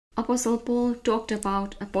Apostle Paul talked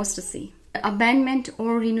about apostasy, the abandonment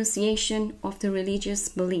or renunciation of the religious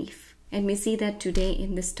belief. And we see that today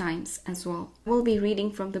in these times as well. We'll be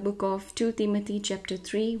reading from the book of 2 Timothy chapter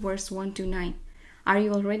 3 verse 1 to 9. Are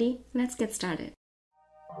you all ready? Let's get started.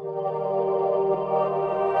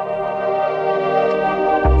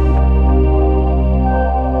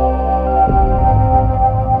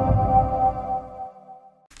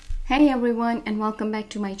 Hey everyone, and welcome back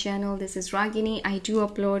to my channel. This is Ragini. I do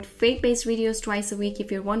upload faith-based videos twice a week.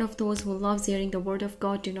 If you're one of those who loves hearing the word of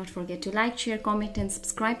God, do not forget to like, share, comment and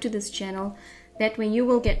subscribe to this channel. That way you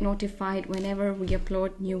will get notified whenever we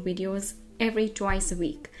upload new videos twice a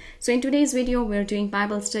week. So in today's video, we're doing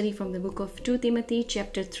Bible study from the book of 2 Timothy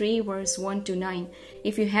chapter 3 verse 1 to 9.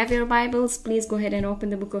 If you have your Bibles, please go ahead and open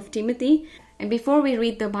the book of Timothy. And before we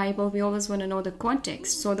read the Bible, we always want to know the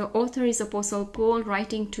context. So the author is Apostle Paul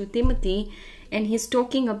writing to Timothy, and he's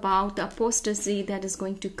talking about the apostasy that is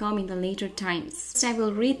going to come in the later times. So I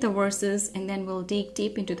will read the verses and then we'll dig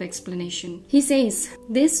deep into the explanation. He says,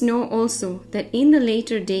 "This know also, that in the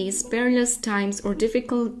later days perilous times or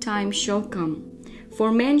difficult times shall come.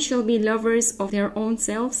 For men shall be lovers of their own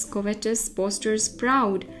selves, covetous, boasters,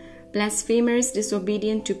 proud, blasphemers,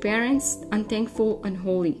 disobedient to parents, unthankful,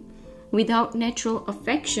 unholy, without natural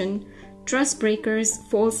affection, trust breakers,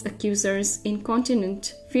 false accusers,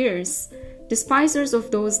 incontinent, fierce, despisers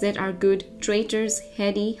of those that are good, traitors,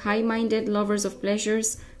 heady, high-minded, lovers of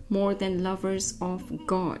pleasures more than lovers of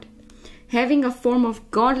God, having a form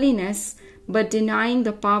of godliness, but denying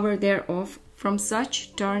the power thereof. From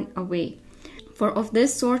such turn away. For of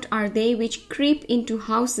this sort are they which creep into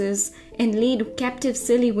houses and lead captive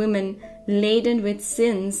silly women, laden with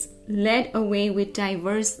sins, led away with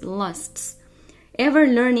diverse lusts, ever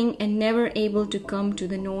learning and never able to come to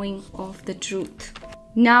the knowing of the truth.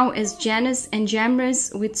 Now as Jannes and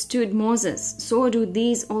Jambres withstood Moses, so do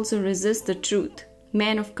these also resist the truth.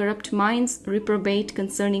 Men of corrupt minds reprobate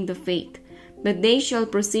concerning the faith. But they shall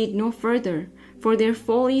proceed no further, for their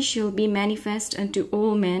folly shall be manifest unto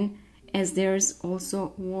all men, as theirs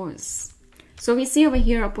also was." So we see over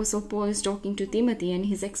here Apostle Paul is talking to Timothy and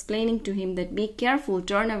he's explaining to him that be careful,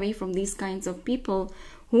 turn away from these kinds of people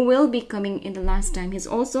who will be coming in the last time. He's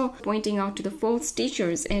also pointing out to the false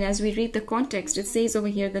teachers, and as we read the context, it says over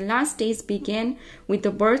here, the last days began with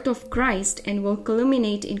the birth of Christ and will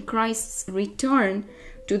culminate in Christ's return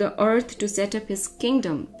to the earth to set up his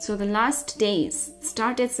kingdom. So the last days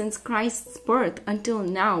started since Christ's birth until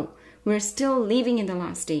now. We're still living in the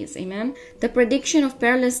last days. Amen. The prediction of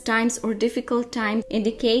perilous times or difficult times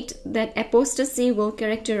indicate that apostasy will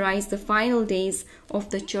characterize the final days of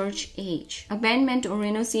the church age. Abandonment or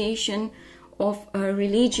renunciation of a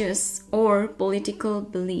religious or political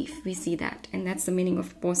belief. We see that. And that's the meaning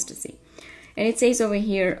of apostasy. And it says over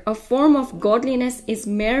here, a form of godliness is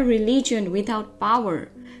mere religion without power.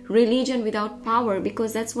 Religion without power,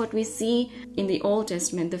 because that's what we see in the Old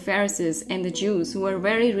Testament, the Pharisees and the Jews who were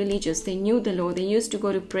very religious. They knew the law. They used to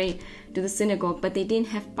go to pray to the synagogue, but they didn't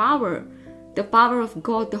have power. The power of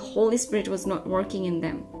God, the Holy Spirit was not working in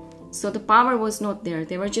them. So the power was not there.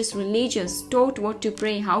 They were just religious, taught what to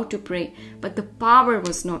pray, how to pray, but the power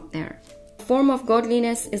was not there. A form of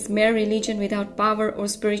godliness is mere religion without power or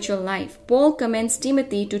spiritual life. Paul commends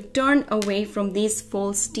Timothy to turn away from these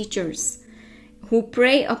false teachers who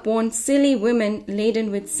prey upon silly women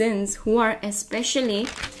laden with sins, who are especially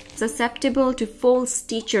susceptible to false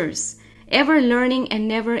teachers, ever learning and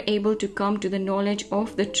never able to come to the knowledge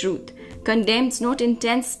of the truth, condemns not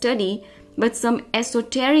intense study, but some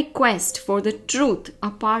esoteric quest for the truth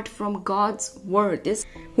apart from God's word. This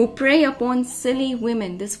who prey upon silly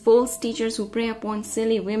women, these false teachers who prey upon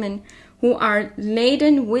silly women, who are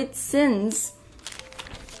laden with sins,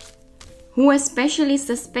 who are especially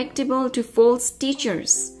susceptible to false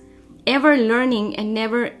teachers, ever learning and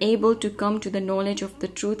never able to come to the knowledge of the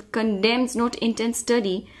truth, condemns not intense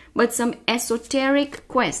study, but some esoteric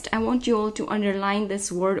quest. I want you all to underline this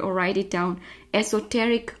word or write it down.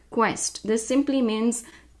 Esoteric quest. This simply means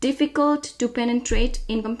difficult to penetrate,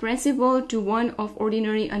 incomprehensible to one of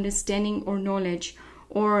ordinary understanding or knowledge,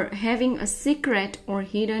 or having a secret or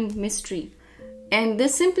hidden mystery. And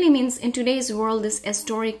this simply means in today's world, this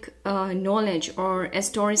esoteric knowledge or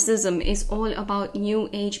esotericism is all about New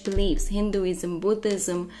Age beliefs, Hinduism,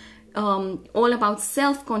 Buddhism, all about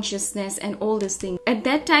self-consciousness and all these things. At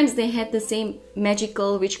that times, they had the same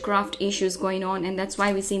magical witchcraft issues going on, and that's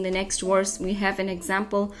why we see in the next verse, we have an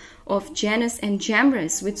example of Jannes and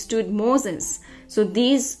Jambres withstood Moses. So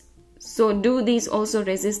do these also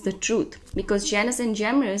resist the truth? Because Jannes and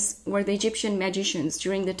Jambres were the Egyptian magicians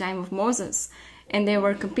during the time of Moses, and they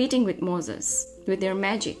were competing with Moses. with their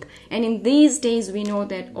magic. And in these days, we know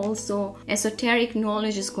that also esoteric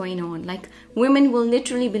knowledge is going on. Like women will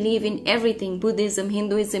literally believe in everything: Buddhism,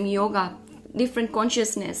 Hinduism, yoga, different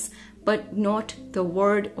consciousness, but not the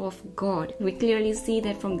word of God. We clearly see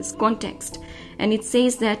that from this context. And it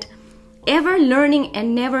says that ever learning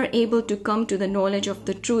and never able to come to the knowledge of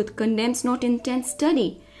the truth condemns not intense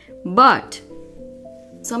study, but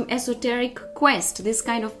some esoteric quest, this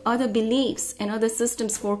kind of other beliefs and other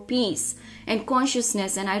systems for peace and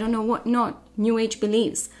consciousness and I don't know what not, New Age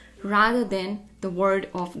beliefs, rather than the word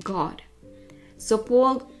of God. So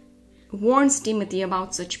Paul warns Timothy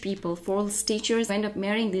about such people. False teachers end up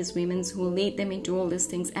marrying these women who lead them into all these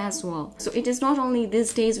things as well. So it is not only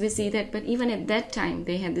these days we see that, but even at that time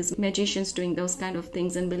they had these magicians doing those kind of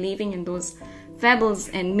things and believing in those fables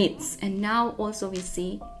and myths. And now also we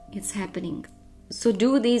see it's happening. So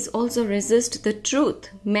do these also resist the truth?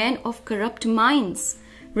 Men of corrupt minds,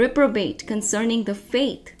 reprobate concerning the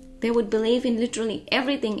faith. They would believe in literally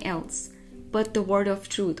everything else but the word of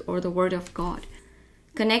truth or the word of God.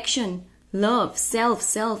 Connection, love,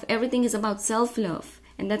 self, everything is about self-love.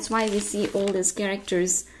 And that's why we see all these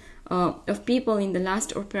characters of people in the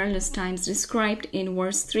last or perilous times described in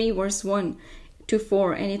verse 3, verse 1 to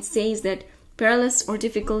 4. And it says that perilous or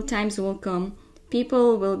difficult times will come.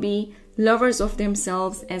 People will be lovers of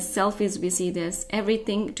themselves. As selfish we see this.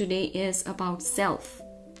 Everything today is about self.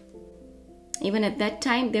 Even at that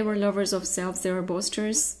time, they were lovers of selves. They were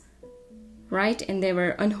boasters, right? And they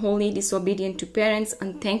were unholy, disobedient to parents,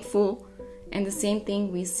 unthankful. And the same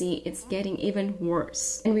thing we see, it's getting even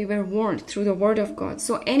worse. And we were warned through the word of God.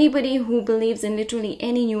 So anybody who believes in literally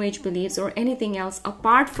any New Age beliefs or anything else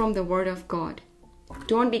apart from the word of God,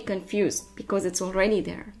 don't be confused because it's already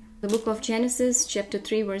there. The book of Genesis, chapter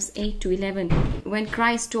 3, verse 8 to 11. When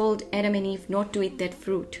Christ told Adam and Eve not to eat that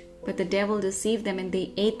fruit, but the devil deceived them and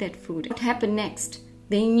they ate that fruit. What happened next?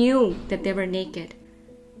 They knew that they were naked.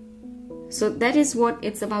 So that is what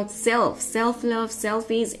it's about: self, self-love,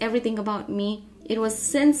 selfies, everything about me. It was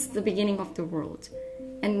since the beginning of the world.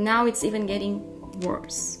 And now it's even getting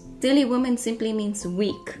worse. Silly woman simply means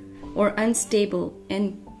weak or unstable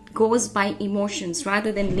and goes by emotions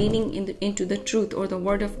rather than leaning into the truth or the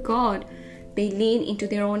word of God. They lean into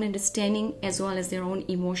their own understanding as well as their own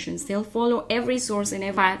emotions. They'll follow every source and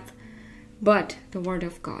every path but the word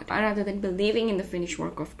of God rather than believing in the finished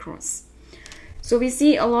work of cross. So we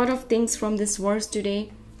see a lot of things from this verse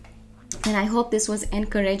today, and I hope this was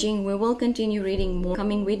encouraging. We will continue reading more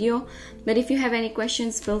coming video, but if you have any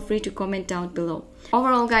questions, feel free to comment down below.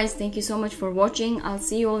 Overall guys, thank you so much for watching. I'll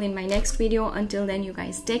see you all in my next video. Until then, you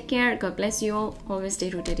guys take care. God bless you all. Always stay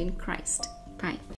rooted in Christ. Bye.